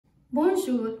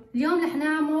بونجور. اليوم رح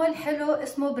نعمل حلو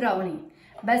اسمه براوني،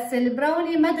 بس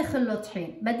البراوني ما دخله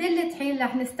طحين. بدل الطحين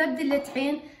رح نستبدل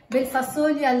الطحين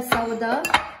بالفاصوليا السوداء.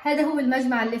 هذا هو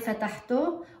المجمع اللي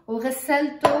فتحته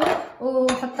وغسلته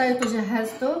وحطيته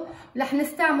جهزته. رح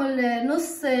نستعمل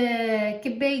نص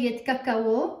كباية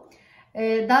كاكاو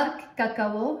دارك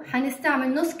كاكاو،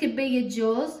 حنستعمل نص كباية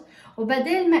جوز،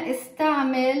 وبدل ما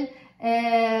استعمل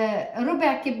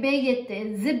ربع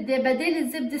كباية زبدة، بدل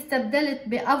الزبدة استبدلت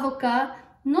بافوكا،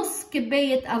 نص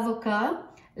كباية افوكا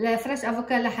فريش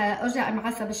افوكا رح ارجع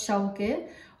معصب الشوكة،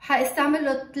 وحاستعمل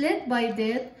له 3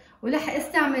 بيضات، ورح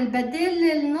استعمل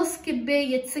بدل النص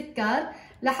كباية سكر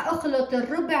رح اخلط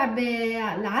الربع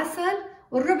بالعسل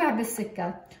والربع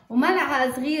بالسكر،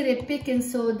 وملعقة صغيرة بيكنج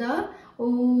سودا،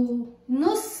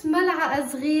 ونص ملعقة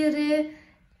صغيرة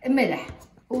ملح،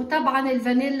 وطبعا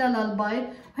الفانيلا للبيض.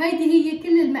 هيدي هي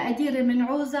كل المقادير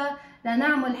المنعوزة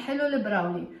لنعمل حلو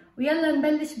البراوني، ويلا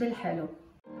نبلش بالحلو.